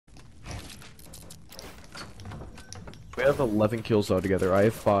We have 11 kills altogether. I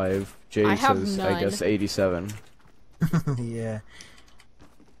have 5. Jay I have says, none. I guess, 87. Yeah.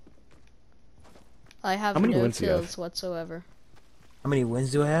 I have How many no wins do you have? kills whatsoever. How many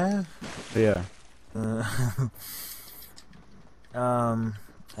wins do I have? Yeah. Uh,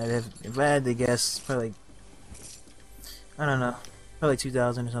 if I had to guess, probably like, I don't know, probably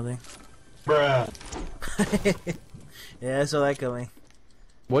 2,000 or something. Bruh. Yeah, I saw that coming.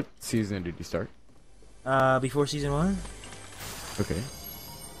 What season did you start? Before season 1? Okay.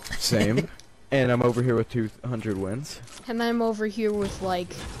 Same. And I'm over here with 200 wins. And I'm over here with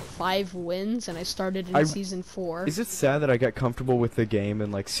like 5 wins, and I started in season 4. Is it sad that I got comfortable with the game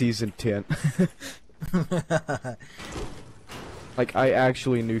in like season 10? Like I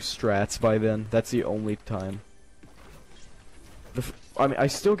actually knew strats by then. That's the only time. I mean, I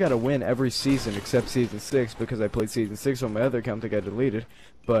still gotta win every season except season 6 because I played season 6 on my other account that got deleted.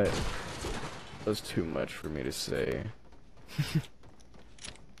 But that was too much for me to say.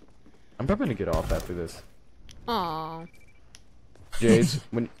 I'm probably gonna get off after this. Aww. Jades,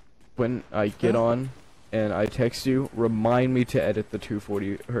 when I get on and I text you, remind me to edit the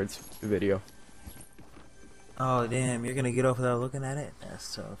 240 hertz video. Oh damn, you're gonna get off without looking at it?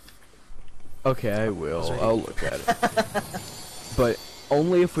 That's tough. Okay, I will. I'll look at it. But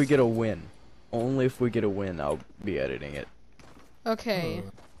only if we get a win. Only if we get a win, I'll be editing it. Okay.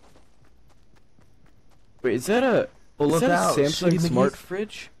 Wait, is that a Look out, Samsung Shitty smart McGee's.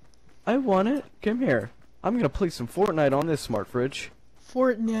 fridge? I want it. Come here. I'm gonna play some Fortnite on this smart fridge.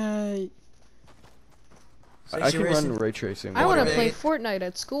 Fortnite. I can run ray tracing. I want to Water play bait. Fortnite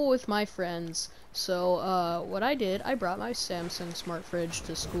at school with my friends. So, what I did, I brought my Samsung smart fridge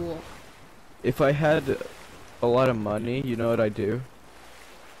to school. If I had a lot of money, you know what I'd do?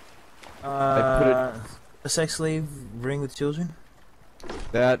 I put a sex slave ring with children?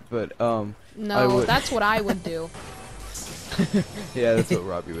 That, but I No, would- that's what I would do. yeah, that's what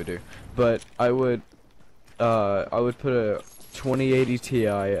Robbie would do. But I would put a 2080 Ti,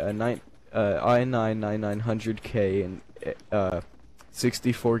 a i9-9900K, and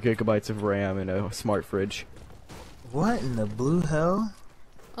 64 gigabytes of RAM in a smart fridge. What in the blue hell?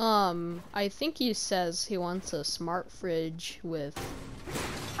 I think he says he wants a smart fridge with...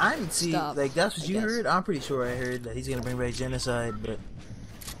 I'm see, Stuff, like that's what I you guess. heard. I'm pretty sure I heard that he's gonna bring back genocide, but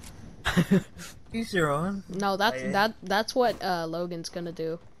he's your own. No, that's what, Logan's gonna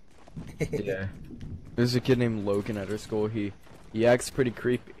do. Yeah. There's a kid named Logan at our school. He acts pretty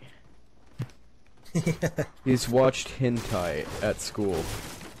creepy. He's watched hentai at school,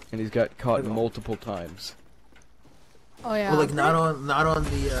 and he's got caught multiple times. Oh yeah. Well, like not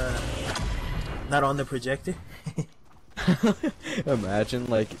on the projector. Imagine,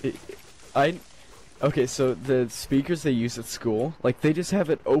 like, okay, so the speakers they use at school, like, they just have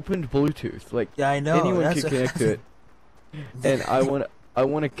it opened Bluetooth. Like, Yeah, I know. anyone that's can connect to it. And I want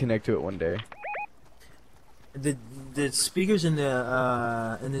to connect to it one day. The speakers in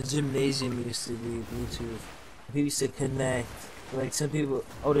the gymnasium used to be Bluetooth. We used to connect. Like some people.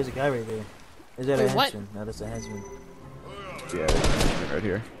 Oh, there's a guy right there. Is that a Wait, what? henchman? No, that's a henchman. Yeah, it's right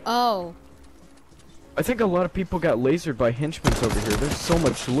here. Oh. I think a lot of people got lasered by henchmen over here. There's so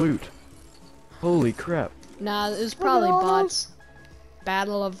much loot. Holy crap. Nah, it was probably bots.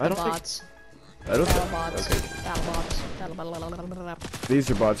 Battle of I the don't think- bots. I don't Battle think. bots. Okay. Battle bots. Battle These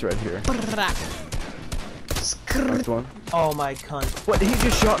are bots right here. Next one. Oh my cunt. What? He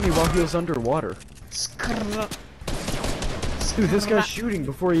just shot me while he was underwater. Dude, this guy's shooting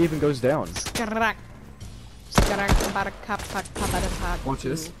before he even goes down. Watch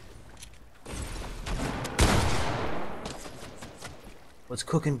this. What's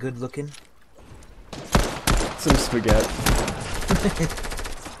cooking? Good looking. Some spaghetti.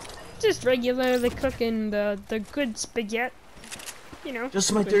 Just regularly cooking the good spaghetti. You know.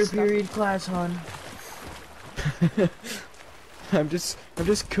 Just my good third stuff. period class, hon. I'm just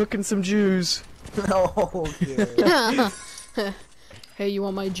cooking some Jews. Oh, yeah. Hey, you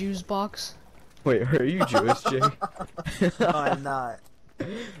want my juice box? Wait, are you Jewish, Jay? No, I'm not.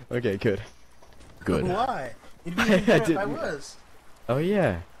 Okay, good. Good. Why? It'd be even better if I didn't- was. Oh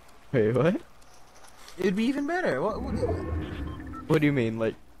yeah. Wait, what? It'd be even better. What? What do you mean?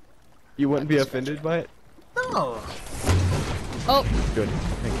 Like, you wouldn't be offended by it? No. Oh, Good.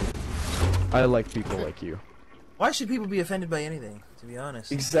 Thank you. I like people like you. Why should people be offended by anything? To be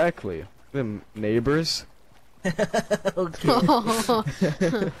honest. Exactly. Them neighbors. Okay.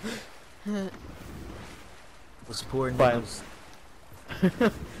 Those poor Fine.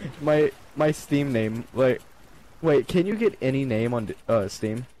 names. My Steam name, like, wait, can you get any name on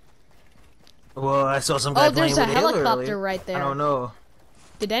Steam? Well, I saw some guy oh, there's playing a with Halo helicopter earlier. right there. I don't know.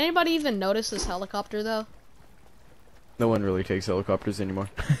 Did anybody even notice this helicopter though? No one really takes helicopters anymore.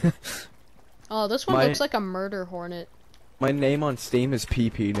 Oh, this one looks like a murder hornet. My name on Steam is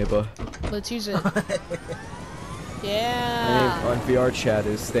PP Nibba. Let's use it. My Yeah. name on VR chat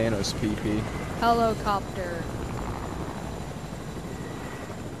is Thanos PP. Helicopter.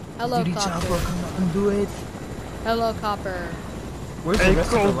 Duty chopper, Helicopter. come on, do it. Helicopter. Where's the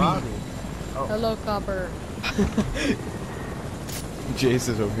rest of the lobby? Oh. Helicopter. Jace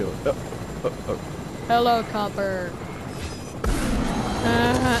is over here. Helicopter.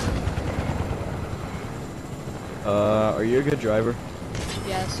 Are you a good driver?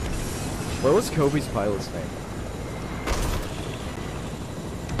 Yes. What was Kobe's pilot's name?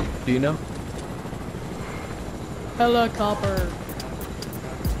 Do you know? Helicopter.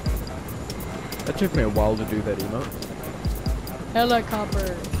 That took me a while to do that emote.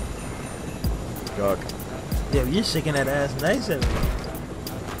 Helicopter. Yuck. Yeah, you're shaking that ass nice at me.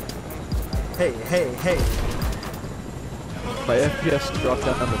 Hey, hey, hey. My FPS dropped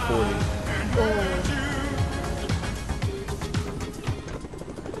down to 40. Oh.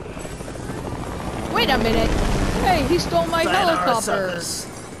 Wait a minute. Hey, he stole my helicopter.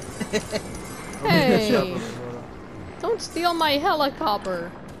 Hey. Don't steal my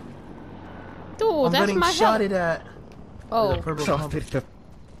helicopter. Dude, I'm that's getting my shot heli- at. Oh. With a purple pump.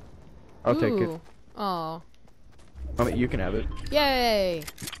 I'll take it. Oh. I mean, you can have it. Yay.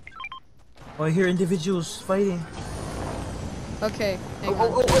 Oh, I hear individuals fighting. Okay. Hang Oh,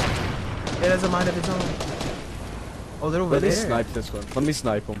 on. oh, oh. It has a mind of its own. Oh, they're over Let me there. snipe this one. Let me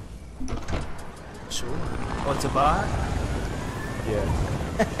snipe him. Sure. Oh, it's a bot? Yeah.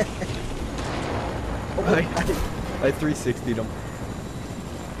 I 360'd him.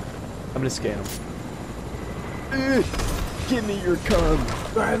 I'm gonna scan him. Give me your cum.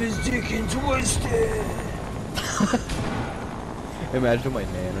 Grab his dick and twist it. Imagine my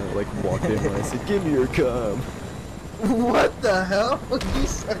nana like walked in when I said, "Give me your cum." What the hell? You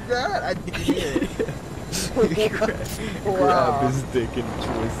said that? I didn't hear it. Grab his dick and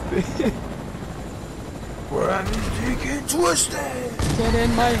twist it. Grab his dick and twist it. Get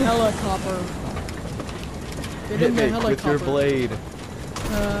in my helicopter. Get Hit in the me helicopter. with your blade.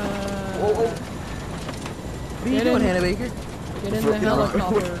 Oh, oh. What are you Get doing, in. Hannah Baker? Get in the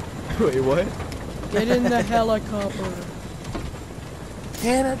helicopter. Wait, what? Get in the helicopter.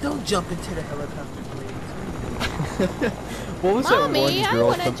 Hannah, don't jump into the helicopter, please. What was Mommy, that I one girl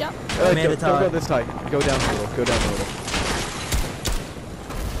wanna from- jump. Amanda don't Todd. go this high. Go down a little. Go down a little.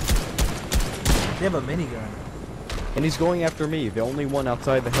 They have a minigun. And he's going after me, the only one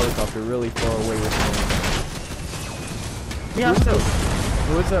outside the helicopter, really far away with me. Yeah, so.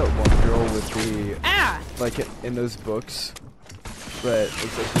 Who was that one girl with the, Ah! like, in those books that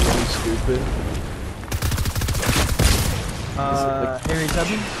was like really stupid? Harry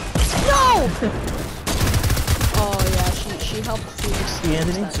Tubman? No! Oh yeah, she helped free the The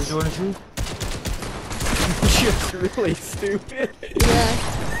Anthony? So Jordan Tree? She's really stupid.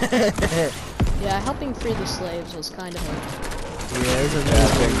 Yeah. Yeah, helping free the slaves was kind of a... Yeah, it's a Bad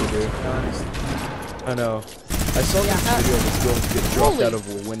thing to do. honest. I know. I saw Yeah, this video of this girl get dropped Holy- out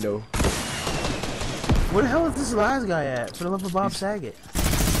of a window. Where the hell is this last guy at? For the love of Bob Saget.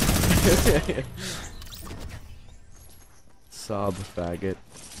 Sob faggot.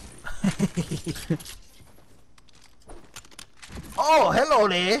 Oh, hello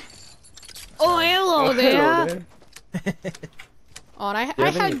there. Oh, hello there! Hello Oh, and I you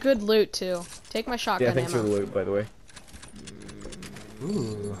have had any- good loot too. Take my Yeah, shotgun thanks for the ammo. loot, by the way.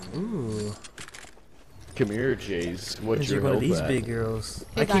 Ooh, ooh. Come here, Jace. What's You're your one of health these at? big girls.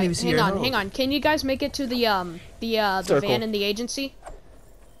 I Hey can't even guys, see hang your on, health. hang on. Can you guys make it to the Circle. van in the agency?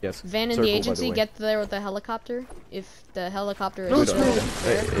 Yes. Van in circle, the by agency, way. get there with the helicopter. If the helicopter No, is it's still...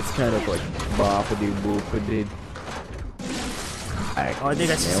 not. It's kind of like boppity boopity. Oh, I think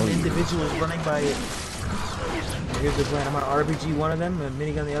I see some individuals running by it. Here's the plan. I'm gonna RPG one of them and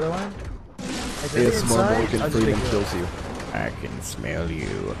minigun the other one. If they're It's more inside, Morgan I'll just Freeman pick it kills up. you. I can smell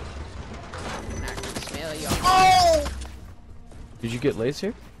you. I can smell you. Oh! Did you get lace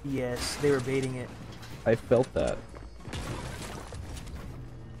here? Yes, they were baiting it. I felt that.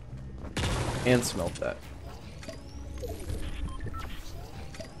 And smelt that.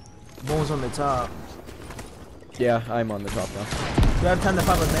 One was on the top. Yeah, I'm on the top now. Do I have time to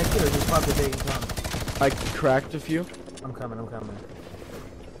pop a medkit or just pop the bait and come? I cracked a few. I'm coming, I'm coming.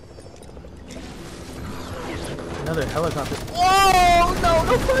 Another helicopter. Oh no,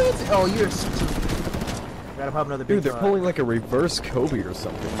 no planes! Oh, you're gotta pop another big Dude, they're pot. pulling like a reverse Kobe or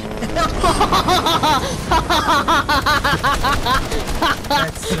something.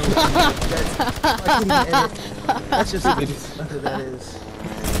 That's so weird. I can't even edit. That's just what that is.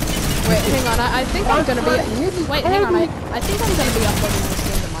 Wait, hang on. I think I'm gonna be. Wait, hang on. I think I'm gonna be uploading this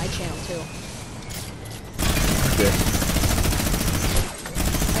game to my channel too. Okay.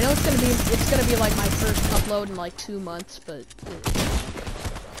 I know it's gonna be like my first upload in like 2 months, but.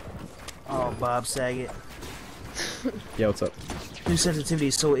 Oh, Bob Saget. Yeah, what's up? New sensitivity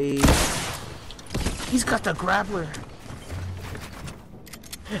is so aged. He's got the grappler.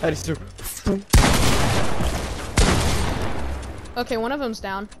 I just threw. Okay, one of them's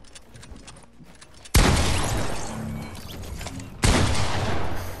down.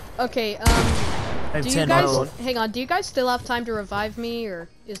 Okay, I have do you 10 guys health. hang on? Do you guys still have time to revive me, or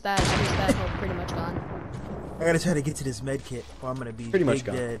is that hope pretty much gone? I gotta try to get to this med kit, or I'm gonna be Pretty much big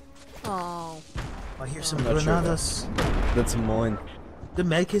gone. dead. Oh, I hear some I'm not sure granadas. That's mine. The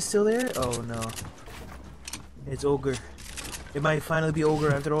med kit's still there? Oh no. It's ogre. It might finally be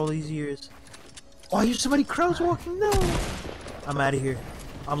ogre after all these years. Oh, I hear somebody crowds walking. No. I'm out of here.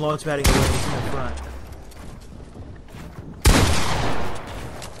 I'm launch padding away from the front.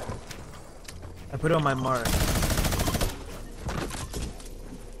 I put it on my mark.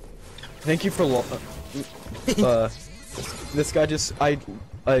 Thank you for this guy just fuck.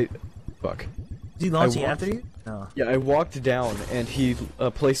 Is he launching walked- after you? No. Yeah, I walked down and he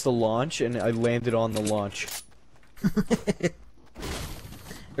placed the launch and I landed on the launch.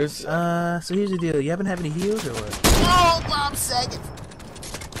 There's So here's the deal. You haven't had any heals or what? Oh, Bob Saget.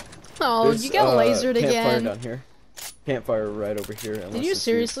 oh, there's, you get lasered campfire again. down here. Campfire right over here. Did unless you it's used.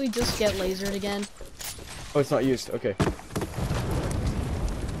 seriously just get lasered again? Oh, it's not used. Okay.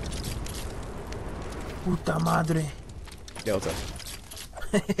 Puta madre. Yeah, what's up?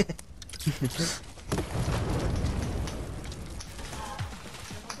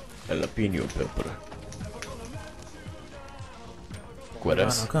 Jalapeno pepper.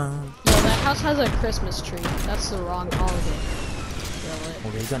 Quedas. Come. Yo, that house has a Christmas tree. That's the wrong holiday.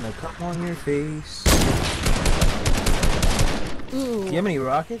 Well, they're gonna come on your face. Ooh, Do you have any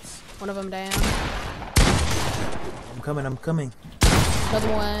rockets? one of them down. I'm coming, I'm coming.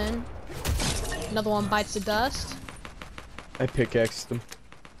 Another one. Another one bites the dust. I pickaxed them.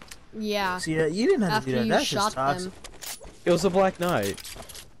 Yeah. See, you didn't have to After do that. you That's shot just toxic. them. It was a Black Knight.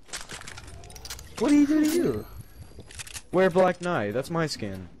 What do you do to you? Wear Black Knight. That's my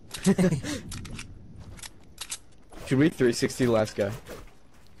skin. Should we 360 the last guy?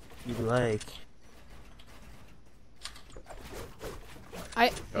 You like.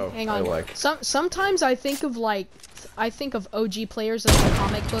 Hang on. I like. Sometimes I think of OG players as the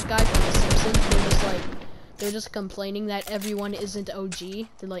comic book guy from The Simpsons. They're just complaining that everyone isn't OG.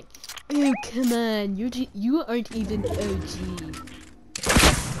 They're like, oh come on, you aren't even OG.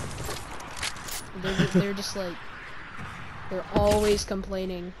 They're just like, they're always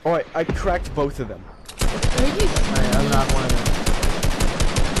complaining. Oh, I cracked both of them. Are you? Alright, I'm not one of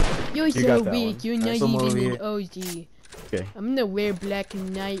them. You're You so got that weak. one. You're not Come over even here. an OG. Okay. I'm gonna wear Black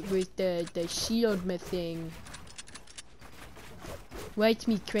Knight with the shield thing. Watch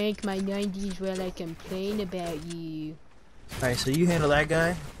me crank my 90s while I complain about you. Alright, so you handle that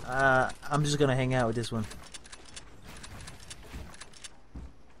guy. I'm just gonna hang out with this one.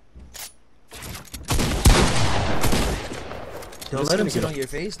 Don't let him sit on your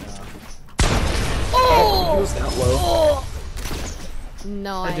face now. Oh, he was that low.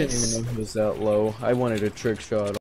 Nice. I didn't even know he was that low. I wanted a trick shot.